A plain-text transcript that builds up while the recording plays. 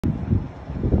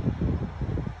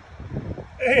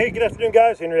Hey, good afternoon,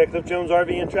 guys. Henry Cliff Jones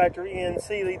RV and Tractor in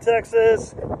Sealy,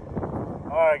 Texas. All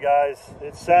right, guys,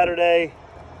 it's Saturday.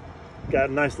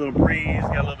 Got a nice little breeze,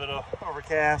 got a little bit of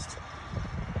overcast,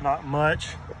 not much.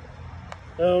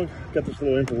 Oh, got this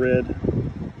little infrared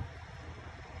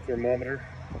thermometer.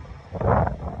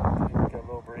 Got a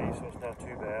little breeze, so it's not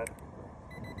too bad.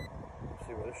 Let's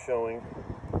see what it's showing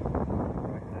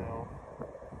right now.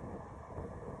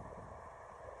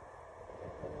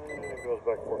 And it goes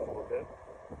back and forth a little bit.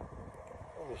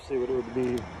 Let me see what it would be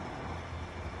in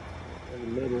the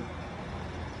middle.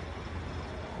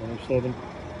 107.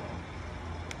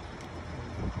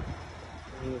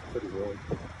 It's pretty warm.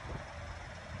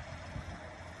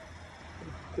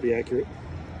 Pretty accurate.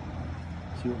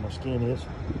 See what my skin is.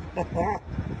 And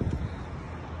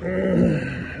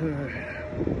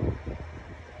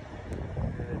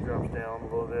it drops down a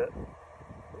little bit.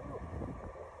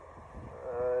 I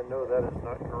know that is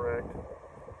not correct.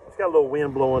 It's got a little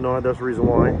wind blowing on it, that's the reason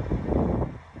why.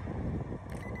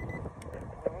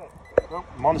 Well,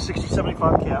 I'm on the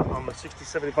 6075 cap, on the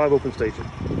 6075 open station.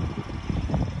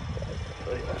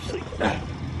 Let's see what the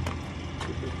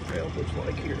ground looks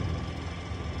like here.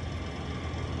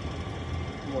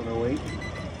 108.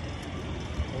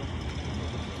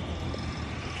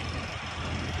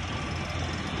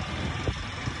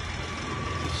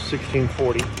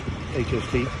 1640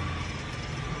 HST.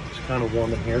 It's kind of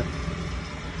warm in here.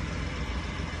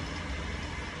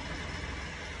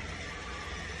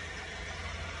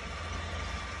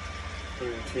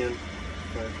 110,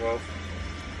 112,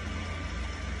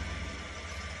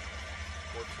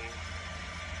 14.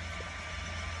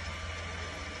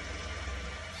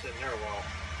 Sitting there a while,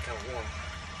 kind of warm.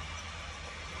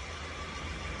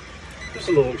 Just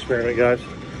a little experiment, guys.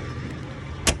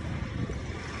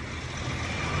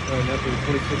 Up to the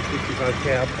 2665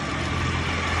 cap.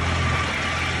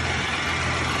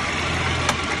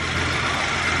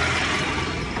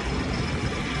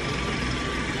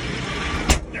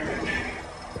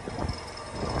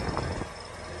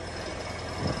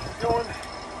 Going.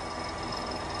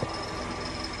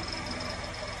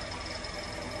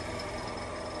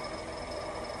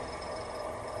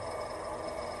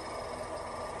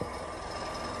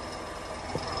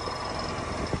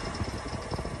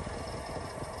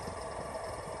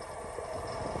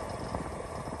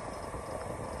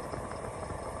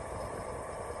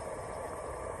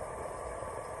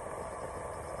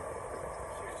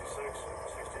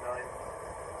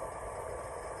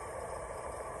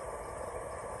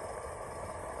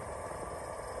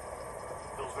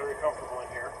 Feels very comfortable in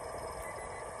here,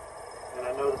 and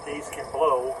I know that these can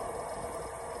blow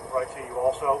right to you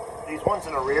also. These ones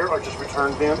in the rear are just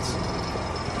return vents.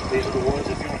 These are the ones,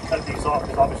 if you want to cut these off,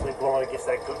 because obviously blowing against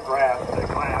that good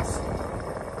glass. So,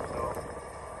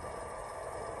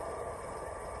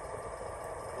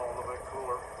 blow a little bit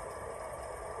cooler.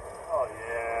 Oh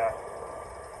yeah.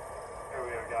 There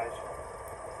we are, guys.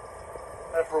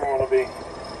 That's where we want to be.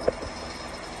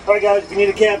 All right, guys, if you need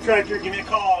a cab tractor, give me a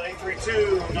call,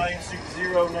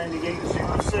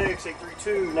 832-960-9806,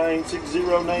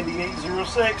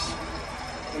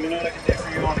 832-960-9806. Let me know what I can do for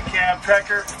you on a cab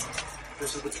tractor.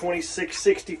 This is the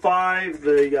 2665.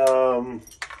 This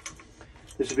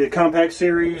would be a compact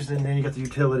series, and then you got the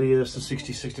utility. That's the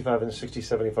 6065 and the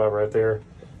 6075 right there.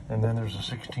 And then there's a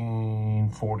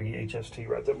 1640 HST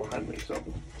right there behind me. So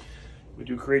we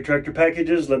do create tractor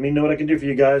packages. Let me know what I can do for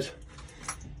you guys.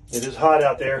 It is hot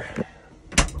out there.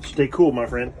 Stay cool, my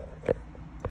friend.